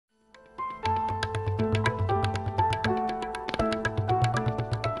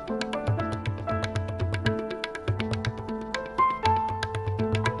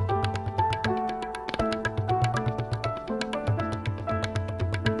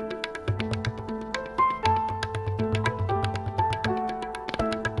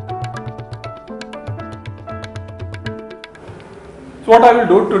So what I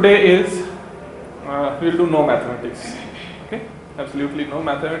will do today is we will do no mathematics. Okay, absolutely no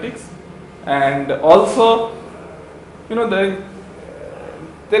mathematics, and also, you know,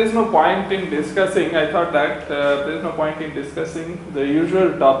 there is no point in discussing. I thought that there is no point in discussing the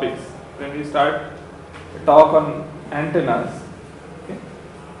usual topics when we start talk on antennas. Okay?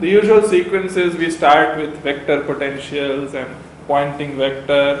 The usual sequence is we start with vector potentials and Poynting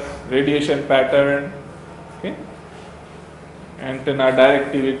vector, radiation pattern, okay? Antenna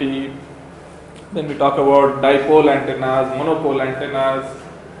directivity. Then we talk about dipole antennas, monopole antennas,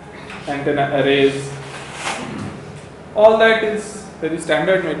 antenna arrays. All that is very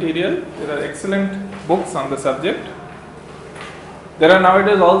standard material. There are excellent books on the subject. There are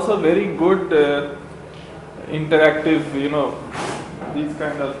nowadays also very good interactive, you know, these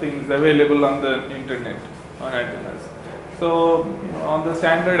kind of things available on the internet on antennas. So on the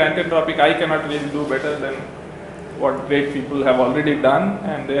standard antenna topic, I cannot really do better than what great people have already done,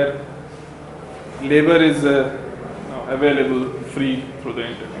 and their labor is available free through the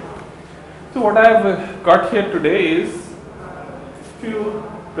internet. So what I have got here today is few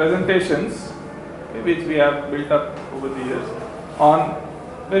presentations which we have built up over the years on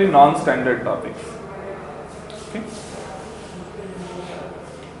very non-standard topics. Okay.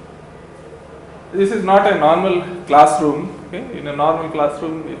 This is not a normal classroom. Okay. In a normal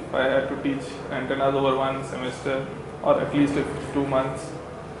classroom, if I had to teach antennas over one semester or at least 2 months,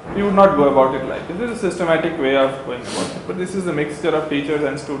 we would not go about it like this. This is a systematic way of going about it. But this is a mixture of teachers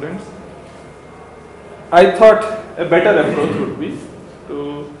and students. I thought a better approach would be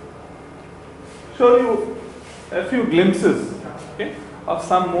to show you a few glimpses, okay, of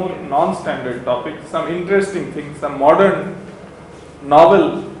some more non-standard topics, some interesting things, some modern,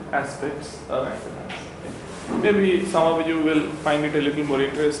 novel aspects of antennas. Okay. Maybe some of you will find it a little more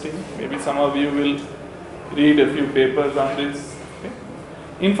interesting. Maybe some of you will read a few papers on this. Okay.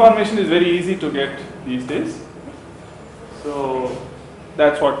 Information is very easy to get these days. So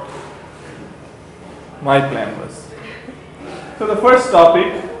that's what my plan was. So the first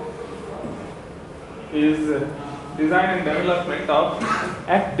topic is design and development of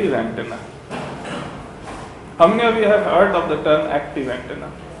active antenna. How many of you have heard of the term active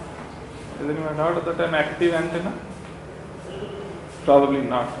antenna? Has anyone heard of the term active antenna? Probably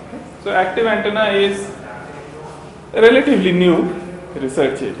not. Okay. So active antenna is a relatively new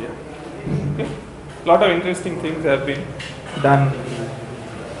research area. Okay. A lot of interesting things have been done.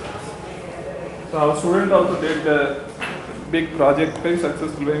 So our student also did a big project, very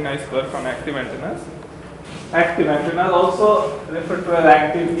successful, very nice work on active antennas. Active antennas also referred to as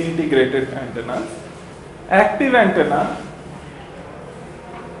active integrated antennas. Active antenna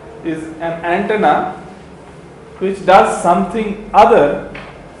is an antenna which does something other,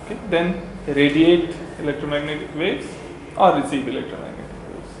 okay, than radiate electromagnetic waves or receive electromagnetic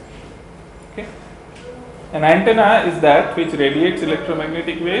waves. Okay. An antenna is that which radiates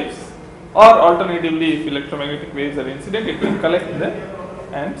electromagnetic waves, or alternatively, if electromagnetic waves are incident, it will collect them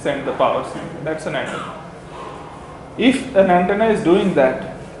and send the power signal. That's an antenna. If an antenna is doing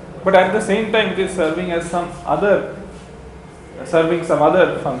that, but at the same time it is serving as some other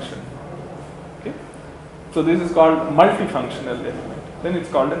function, okay, so this is called multifunctional element, then it's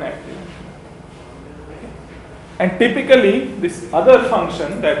called an active antenna. Okay. And typically this other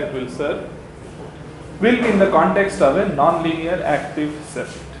function that it will serve will be in the context of a nonlinear active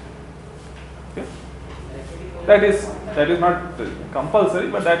circuit. Okay. That is not compulsory,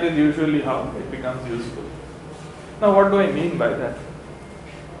 but that is usually how it becomes useful. Now what do I mean by that?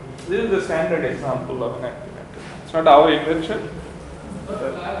 This is the standard example of an active antenna. It's not our invention.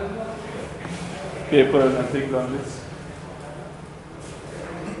 Papers and things on this.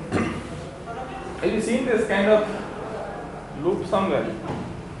 Have you seen this kind of loop somewhere?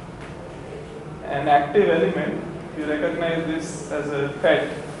 An active element, you recognize this as a FET,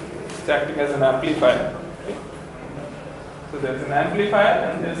 it's acting as an amplifier. Okay. So there's an amplifier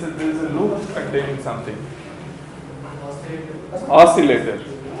and there's a loop containing something. Oscillator.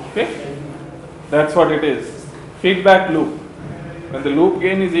 Okay? That's what it is. Feedback loop. When the loop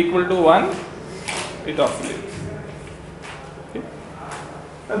gain is equal to 1, it oscillates. Okay?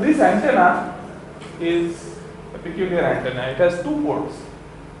 Now this antenna is a peculiar antenna. It has 2 ports.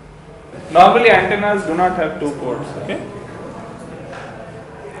 Normally antennas do not have 2 ports. Okay?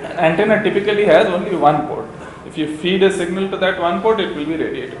 An antenna typically has only 1 port. If you feed a signal to that 1 port, it will be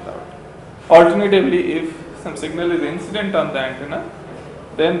radiated out. Alternatively, if some signal is incident on the antenna,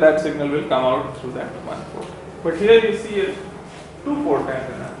 then that signal will come out through that 1 port. But here you see a 2-port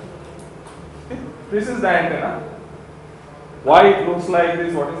antenna. Okay. This is the antenna. Why it looks like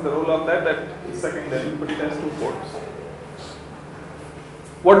this, what is the role of that, that is secondary, but it has 2 ports.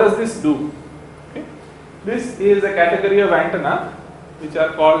 What does this do? Okay. This is a category of antenna which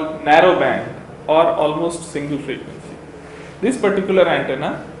are called narrow band or almost single frequency. This particular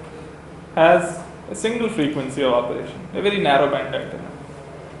antenna has a single frequency of operation, a very narrow band antenna.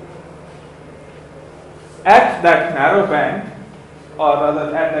 At that narrow band, or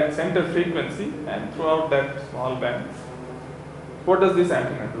rather at that center frequency and throughout that small band, what does this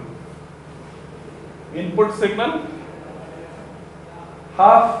antenna do? Input signal,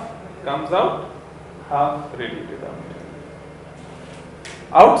 half comes out, half radiated out.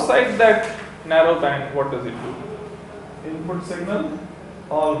 Outside that narrow band, what does it do? Input signal,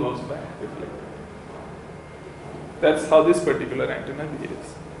 all goes back reflected. That's how this particular antenna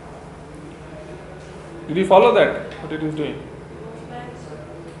behaves. Did you follow that? What it is doing?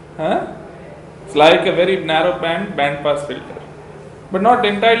 Huh? It's like a very narrow band pass filter, but not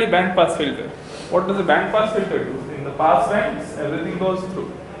entirely band pass filter. What does a band pass filter do? In the pass bands, everything goes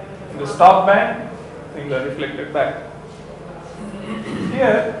through. In the stop band, things are reflected back.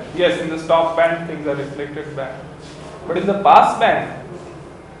 Here, yes, in the stop band, things are reflected back. But in the pass band,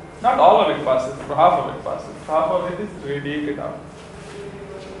 not all of it passes, half of it passes. Half of it is radiated out.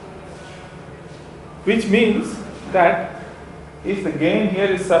 Which means that if the gain here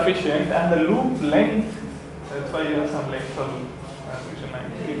is sufficient and the loop length, that's why you have some length of transmission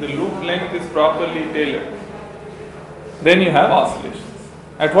line. If the loop length is properly tailored, then you have oscillations.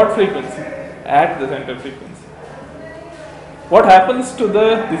 At what frequency? At the center frequency. What happens to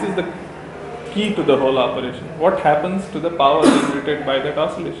this is the key to the whole operation. What happens to the power generated by that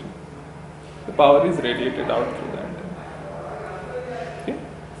oscillation? The power is radiated out through the antenna. Okay?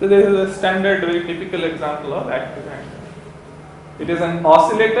 So this is a standard, very typical example of active antenna. It is an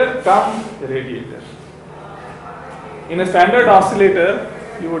oscillator cum radiator. In a standard oscillator,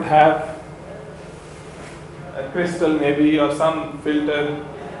 you would have a crystal maybe or some filter,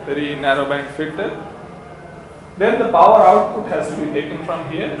 very narrow band filter. Then the power output has to be taken from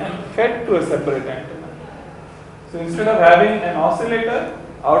here and fed to a separate antenna. So instead of having an oscillator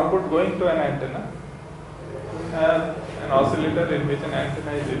output going to an antenna, you have an oscillator in which an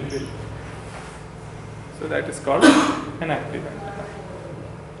antenna is inbuilt. So that is called an active antenna.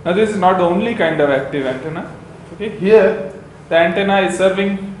 Now this is not the only kind of active antenna. Okay, here the antenna is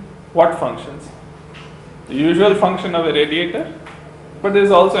serving what functions? The usual function of a radiator, but there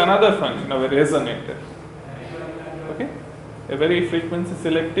is also another function of a resonator. Okay, a very frequency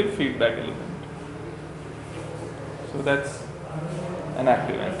selective feedback element. So that's an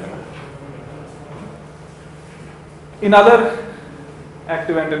active antenna. In other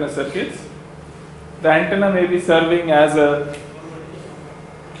active antenna circuits, the antenna may be serving as a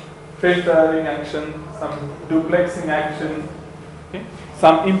filtering action, some duplexing action, okay,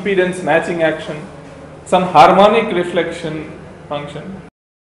 some impedance matching action, some harmonic reflection function.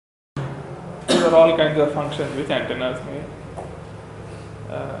 These are all kinds of functions which antennas may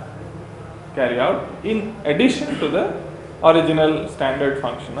carry out in addition to the original standard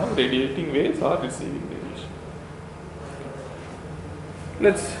function of radiating waves or receiving radiation.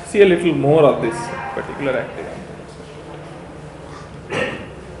 Let's see a little more of this particular active antenna.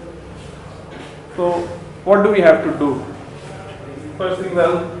 So what do we have to do? First thing,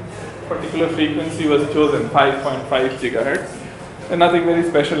 well, particular frequency was chosen, 5.5 gigahertz. And nothing very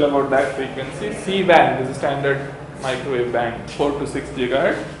special about that frequency. C band is a standard microwave band, 4 to 6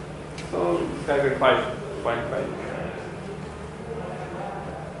 gigahertz. So target 5.5.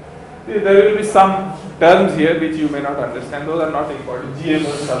 There will be some terms here which you may not understand. Those are not important.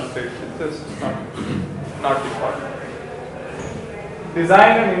 GMO substrate, it's just not important.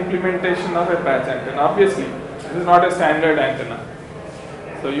 Design and implementation of a patch antenna. Obviously, this is not a standard antenna.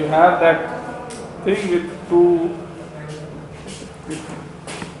 So you have that thing with two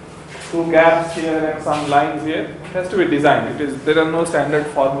gaps here and some lines here. It has to be designed. There are no standard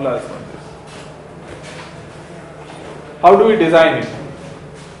formulas for this. How do we design it?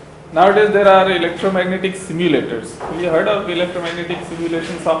 Nowadays there are electromagnetic simulators. Have you heard of electromagnetic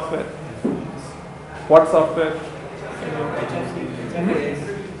simulation software? What software?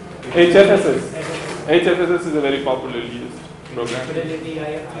 HFSS. HFSS is a very popularly used program.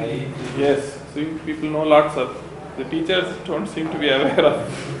 Yes, so people know lots of. The teachers don't seem to be aware of.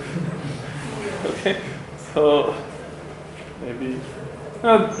 Okay, so maybe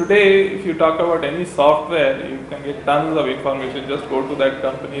today if you talk about any software, you can get tons of information. Just go to that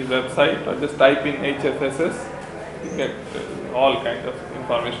company's website or just type in HFSS. You get all kinds of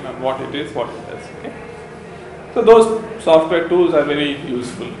information on what it is, what it does. Okay? So those software tools are very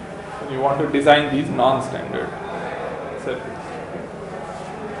useful when you want to design these non-standard circuits.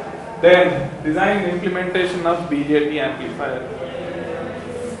 Then design and implementation of BJT amplifier.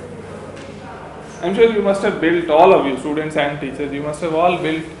 I'm sure you must have built, all of you, students and teachers, you must have all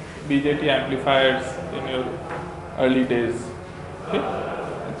built BJT amplifiers in your early days. Okay?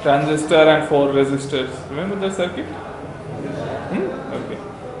 Transistor and 4 resistors. Remember the circuit? Okay.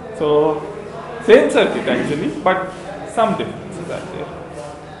 So, same circuit actually, but some differences are there.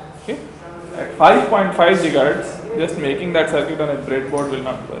 Okay? At 5.5 gigahertz, just making that circuit on a breadboard will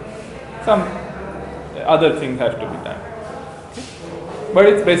not work. Some other things have to be done. Okay? But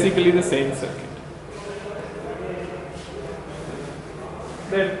it's basically the same circuit.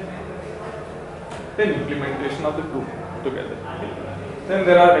 Then implementation of the two together. Okay? Then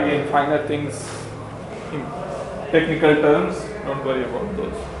there are again finer things in technical terms, don't worry about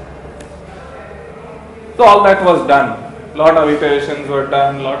those. So all that was done. Lot of iterations were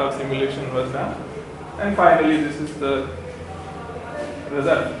done, lot of simulation was done, and finally this is the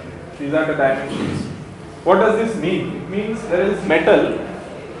result. These are the dimensions. What does this mean? It means there is metal,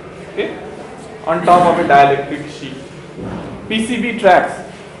 okay, on top of a dielectric sheet. PCB tracks.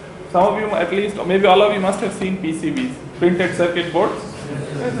 Some of you at least, or maybe all of you must have seen PCBs, printed circuit boards.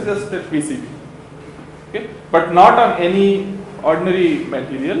 This is just a PCB. Okay? But not on any ordinary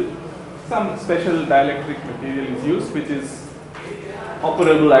material. Some special dielectric material is used which is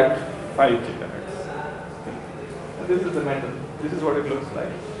operable at 5 gigahertz. Okay? And this is the metal. This is what it looks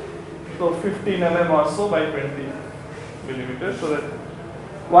like. So 15 mm or so by 20 millimeters. So that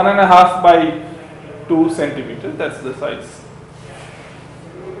 1.5 by 2 centimeters. That's the size.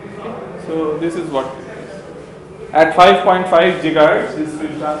 Okay? So this is what it is. At 5.5 gigahertz, this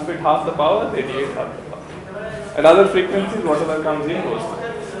will transmit half the power, radiate half the power. At other frequencies, whatever comes in goes.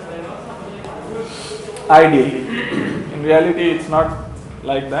 Ideally, in reality, it's not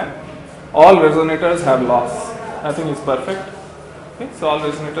like that. All resonators have loss. Nothing is perfect. Okay? So all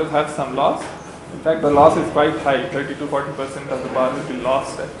resonators have some loss. In fact, the loss is quite high. 30 to 40% of the power will be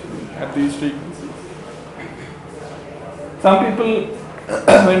lost actually at these frequencies. Some people,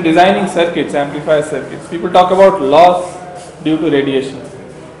 when designing circuits, amplifier circuits, people talk about loss due to radiation.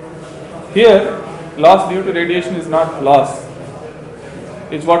 Here, loss due to radiation is not loss.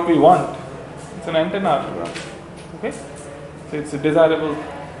 It's what we want. It's an antenna. Okay? So it's a desirable.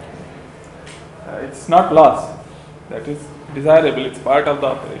 It's not loss. That is desirable. It's part of the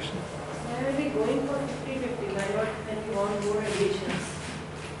operation. Why are we going for 50-50? Why not when we want more radiations?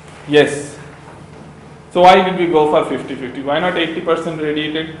 Yes. So why did we go for 50-50? Why not 80%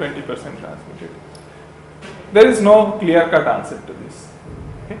 radiated, 20% transmitted? There is no clear-cut answer to this.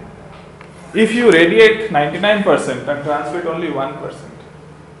 Okay? If you radiate 99% and transmit only 1%,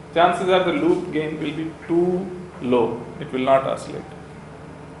 chances are the loop gain will be too low. It will not oscillate.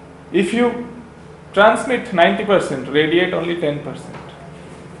 If you transmit 90%, radiate only 10%,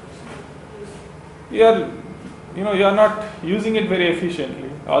 you are not using it very efficiently.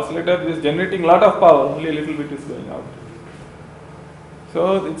 Oscillator is generating a lot of power, only a little bit is going out.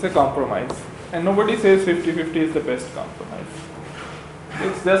 So it's a compromise. And nobody says 50-50 is the best compromise.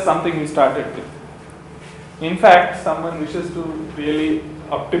 It's just something we started with. In fact, someone wishes to really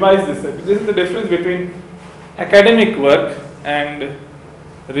optimize this. This is the difference between academic work and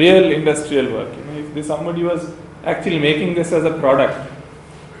real industrial work. If somebody was actually making this as a product,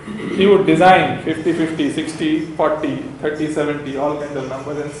 he would design 50-50, 60-40, 30-70, all kinds of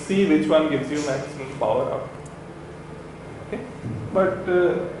numbers and see which one gives you maximum power out. Okay? But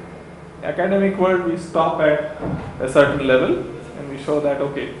academic world, we stop at a certain level and we show that,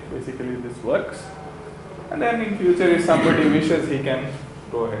 okay, basically this works. And then in future, if somebody wishes, he can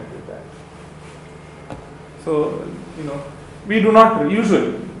go ahead with that. So, we do not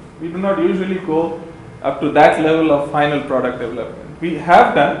usually go up to that level of final product development. We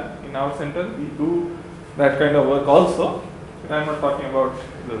have done in our center, we do that kind of work also, but I'm not talking about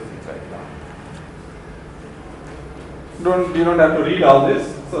those things right now. You don't have to read all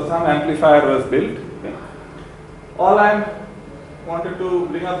this. So some amplifier was built. Okay. All I wanted to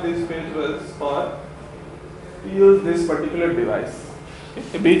bring up this page was to use this particular device,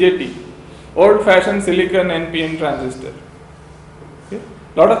 okay, a BJT, old-fashioned silicon NPN transistor. Okay.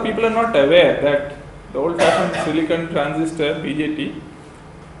 A lot of people are not aware that the old-fashioned silicon transistor BJT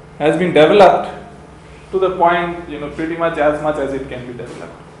has been developed to the point, pretty much as it can be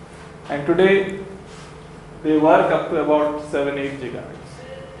developed. And today they work up to about 7-8 gigahertz.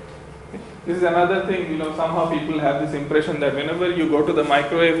 Okay. This is another thing, somehow people have this impression that whenever you go to the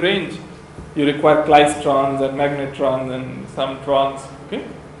microwave range, you require klystrons and magnetrons and some trons. Okay.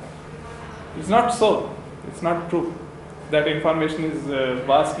 It's not so. It's not true. That information is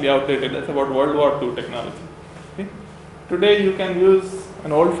vastly outdated. That's about World War II technology. Okay. Today you can use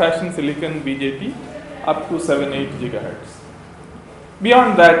an old-fashioned silicon BJT up to 7-8 gigahertz.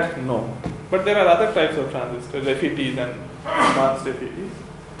 Beyond that, no. But there are other types of transistors, FETs and advanced FETs,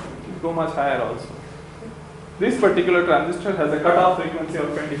 which go much higher also. This particular transistor has a cutoff frequency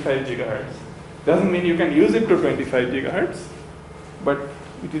of 25 gigahertz. Doesn't mean you can use it to 25 gigahertz, but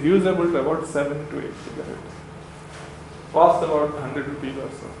it is usable to about 7 to 8 gigahertz. Costs about 100 rupees or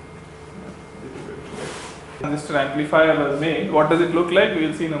so. Transistor amplifier was made. What does it look like? We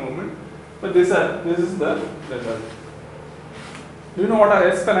will see in a moment. But this is the result. Do you know what are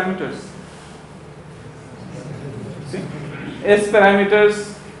S parameters? See? S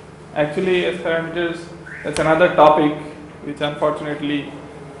parameters, actually S parameters, that's another topic which unfortunately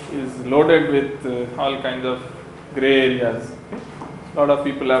is loaded with all kinds of gray areas. A lot of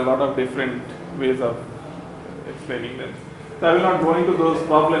people have a lot of different ways of explaining them. So I will not go into those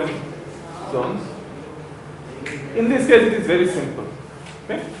problem zones. In this case it is very simple.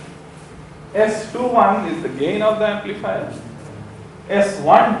 Okay? S21 is the gain of the amplifier.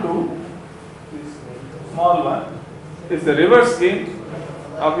 S12, this small one, is the reverse gain.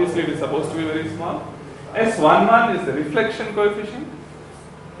 Obviously it is supposed to be very small. S11 is the reflection coefficient.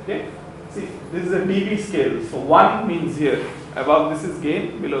 Okay? See, this is a dB scale. So 1 means here, above this is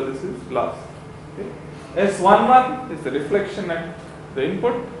gain, below this is loss. Okay? S11 is the reflection at the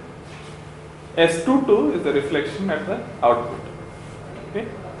input. S22 is the reflection at the output. Okay?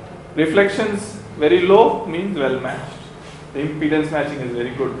 Reflections very low means well matched. The impedance matching is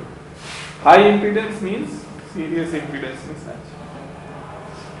very good. High impedance means serious impedance mismatch.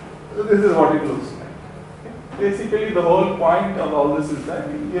 So this is what it looks like. Okay? Basically the whole point of all this is that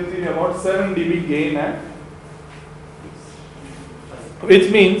it gives you about 7 dB gain at this. Which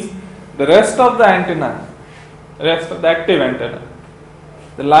means the rest of the antenna, rest of the active antenna,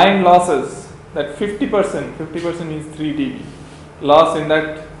 the line losses, that 50% means 3 dB loss in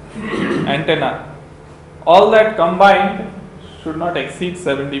that antenna, all that combined should not exceed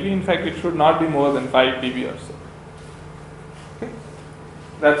 7 dB. In fact, it should not be more than 5 dB or so. Okay?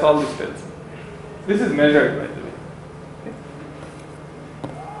 That's all this tells me. This is measured, by the way.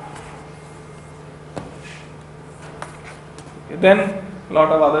 Okay? Then a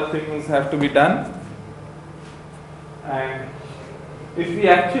lot of other things have to be done, and if we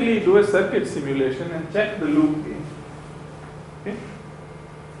actually do a circuit simulation and check the loop gain, okay,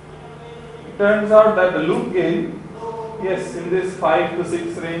 it turns out that the loop gain, yes, in this 5 to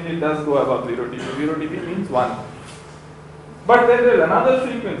 6 range it does go above 0 dB. 0 dB means 1. But then there is another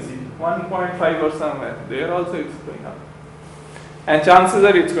frequency, 1.5 or somewhere, there also it's going up. And chances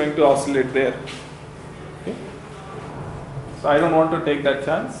are it's going to oscillate there. Okay? So I don't want to take that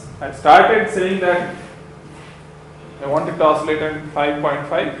chance. I started saying that I want it to oscillate at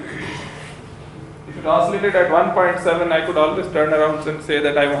 5.5. If it oscillated at 1.7, I could always turn around and say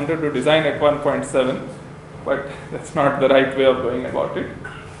that I wanted to design at 1.7, but that's not the right way of going about it.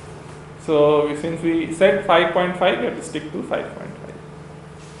 So since we said 5.5, we have to stick to 5.5.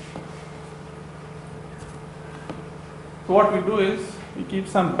 So what we do is we keep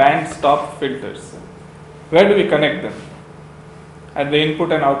some band stop filters. Where do we connect them? At the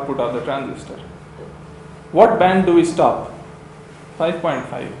input and output of the transistor. What band do we stop?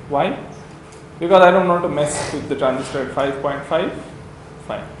 5.5. Why? Because I don't want to mess with the transistor at 5.5.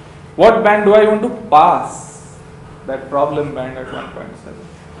 Fine. What band do I want to pass? That problem band at 1.7.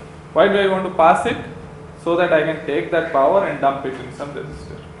 Why do I want to pass it? So that I can take that power and dump it in some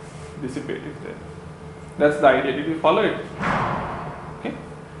resistor. Dissipate it there. That's the idea. Did you follow it? Okay.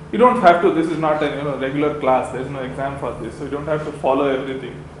 You don't have to. This is not a regular class. There is no exam for this, so you don't have to follow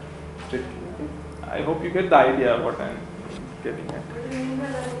everything strictly. I hope you get the idea of what I am getting at. What do you mean by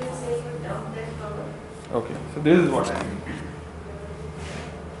that? You say you dump that power? Okay, so this is what I mean.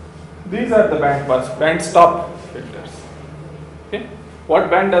 These are the band stop filters. Okay, what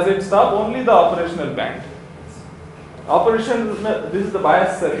band does it stop? Only the operational band. This is the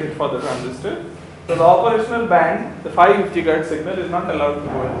bias circuit for the transistor. So the operational band, the 5 gigahertz signal, is not allowed to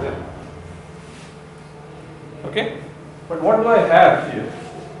go in there. Okay, but what do I have here?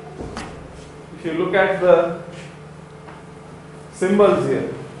 If you look at the symbols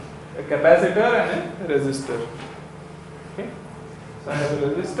here, a capacitor and a resistor. Okay, so I have a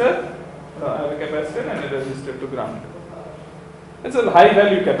resistor, I have a capacitor and a resistor to ground. It's a high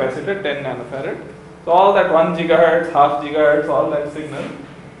value capacitor, 10 nanofarad. So all that 1 gigahertz, half gigahertz, all that signal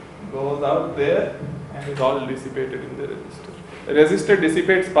goes out there and is all dissipated in the resistor. The resistor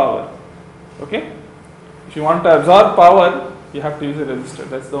dissipates power. Okay, if you want to absorb power, you have to use a resistor.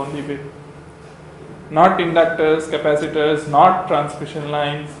 That's the only way. Not inductors, capacitors, not transmission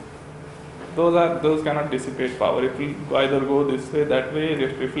lines. Those cannot dissipate power. It will either go this way, that way,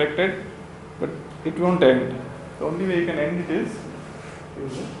 get reflected, but it won't end. The only way you can end it is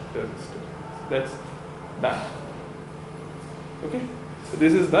use a resistor. That's done. Okay, so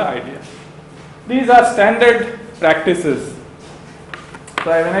this is the idea. These are standard practices. So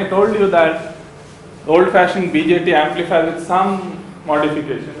when I told you that old-fashioned BJT amplifier with some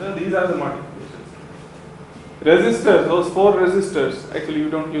modifications, these are the modifications. Resistors, those 4 resistors, actually you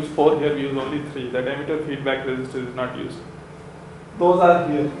don't use 4 here, we use only 3. That emitter feedback resistor is not used. Those are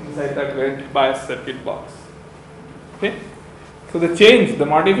here inside that red bias circuit box. Okay? So the change, the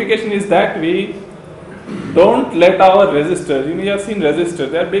modification is that we don't let our resistors, you have seen resistors,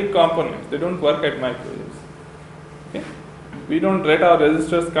 they are big components, they don't work at microwaves. Okay? We don't let our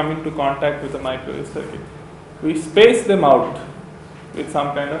resistors come into contact with the microwave circuit. We space them out with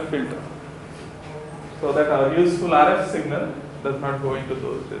some kind of filter, so that our useful RF signal does not go into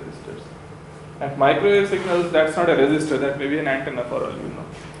those resistors. And microwave signals, that's not a resistor, that may be an antenna for all you know.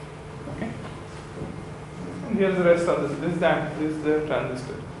 Okay? And here's the rest of this. This is the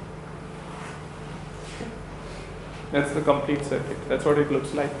transistor. Okay? That's the complete circuit. That's what it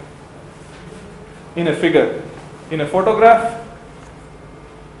looks like in a figure. In a photograph,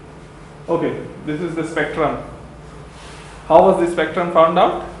 okay, this is the spectrum. How was the spectrum found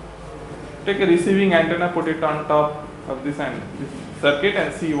out? Take a receiving antenna, put it on top of this circuit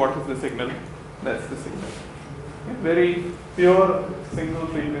and see what is the signal. That's the signal. Okay. Very pure single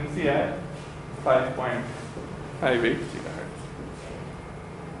frequency at 5.58 gigahertz.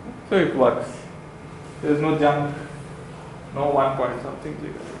 So it works. There is no jump, no 1 point something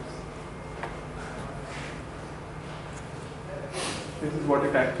gigahertz. This is what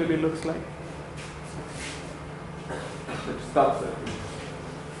it actually looks like. Let's stop circuit.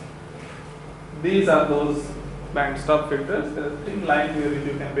 These are those band stop filters. There's a thin line here which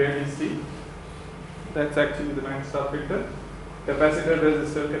you can barely see. That's actually the band stop filter. Capacitor,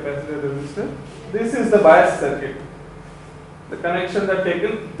 resistor. This is the bias circuit. The connections are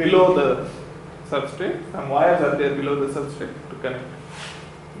taken below the substrate. Some wires are there below the substrate to connect.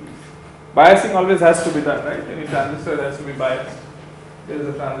 Biasing always has to be done, right? Any transistor has to be biased. There is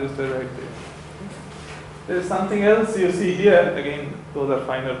a transistor right there. There is something else you see here. Again, those are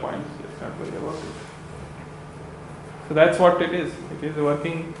finer points. Let's not worry about it. So that's what it is. It is a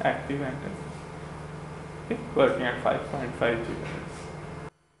working active antenna. Okay, working at 5.5 gigahertz.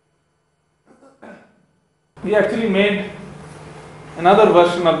 We actually made another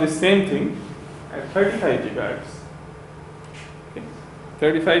version of the same thing at 35 gigahertz. Okay.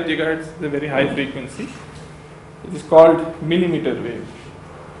 35 gigahertz is a very high frequency. It is called millimeter wave.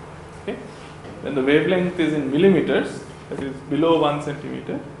 Okay. When the wavelength is in millimeters, that is below 1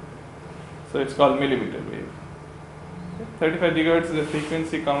 centimeter, so it's called millimeter wave. 35 gigahertz is a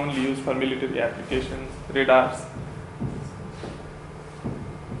frequency commonly used for military applications, radars.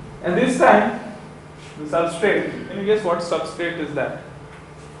 And this time, the substrate, can you guess what substrate is that?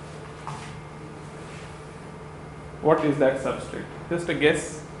 What is that substrate? Just a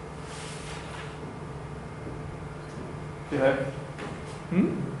guess. You have?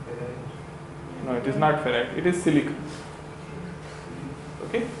 No, it is not ferrite. It is silicon.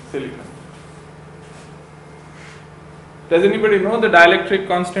 Okay, silicon. Does anybody know the dielectric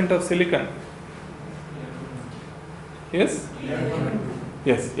constant of silicon? Yes?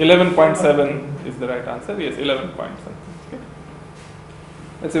 Yes, 11.7 is the right answer. Yes, 11 point something. Okay.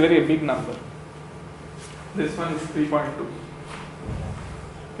 That's a very big number. This one is 3.2.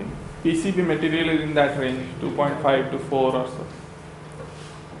 Okay. PCB material is in that range, 2.5 to 4 or so.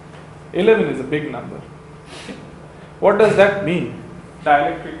 11 is a big number. Okay. What does that mean?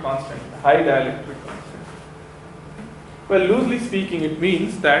 Dielectric constant, high dielectric constant. Well, loosely speaking, it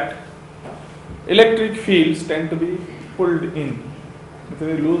means that electric fields tend to be pulled in. It's a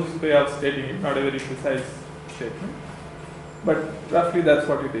very loose way of stating it, not a very precise statement. But roughly that's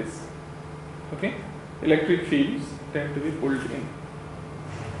what it is. Okay? Electric fields tend to be pulled in.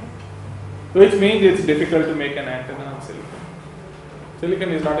 Which means it's difficult to make an antenna on silicon.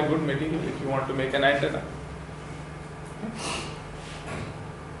 Silicon is not a good material if you want to make an antenna.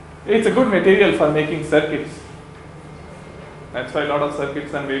 It's a good material for making circuits. That's why a lot of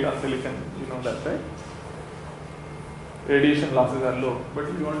circuits are made on silicon. You know that, right? Radiation losses are low. But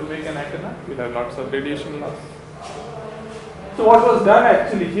if you want to make an antenna, you'll have lots of radiation loss. So what was done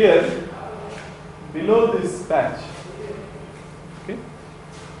actually here, below this patch, okay,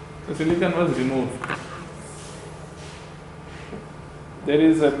 the silicon was removed. There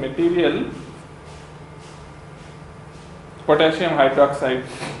is a material, potassium hydroxide,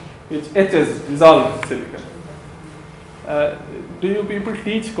 which etches, dissolves silicon. Do you people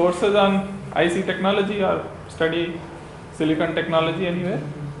teach courses on IC technology or study silicon technology anywhere?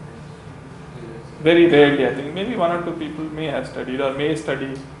 Very rarely, I think. Maybe 1 or 2 people may have studied or may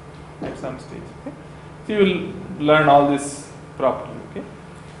study at some stage. Okay? So you will learn all this properly. Okay?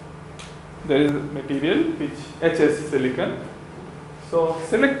 There is a material which etches silicon. So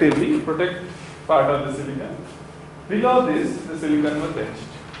selectively you protect part of the silicon. Below this, the silicon was etched.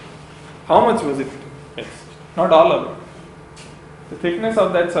 How much was it etched? Not all of it. The thickness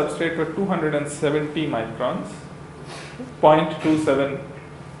of that substrate was 270 microns, 0.27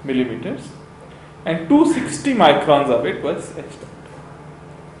 millimeters, and 260 microns of it was etched out.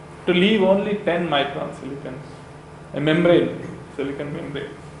 To leave only 10 micron silicon, a membrane, silicon membrane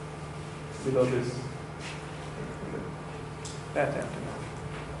below this patch antenna.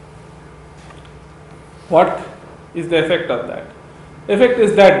 What is the effect of that? Effect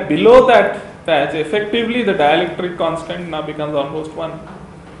is that below that patch, effectively the dielectric constant now becomes almost 1.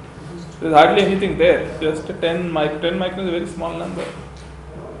 There is hardly anything there, just 10 microns is a very small number.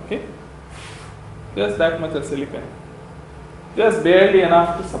 Okay? Just that much of silicon. Just barely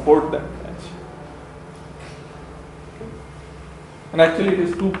enough to support that patch. And actually it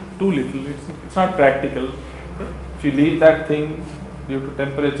is too little, it's not practical. Okay? If you leave that thing due to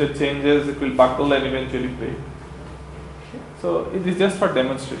temperature changes, it will buckle and eventually break. Okay? So it is just for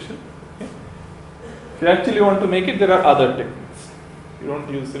demonstration. Okay? If you actually want to make it, there are other techniques. You don't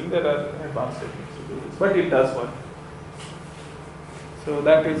use it, there are advanced techniques to do this, but it does work. So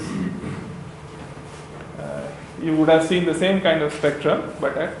that is, you would have seen the same kind of spectrum,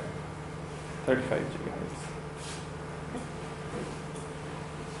 but at 35 gigahertz.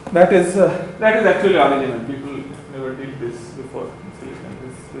 That is actually original. People never did this before in silicon.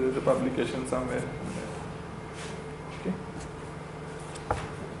 This is a publication somewhere. Okay.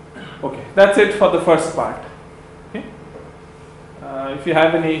 Okay, that's it for the first part. Okay. If you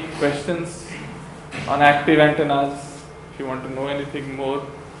have any questions on active antennas, if you want to know anything more,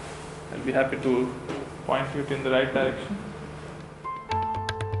 I'll be happy to point you in the right direction.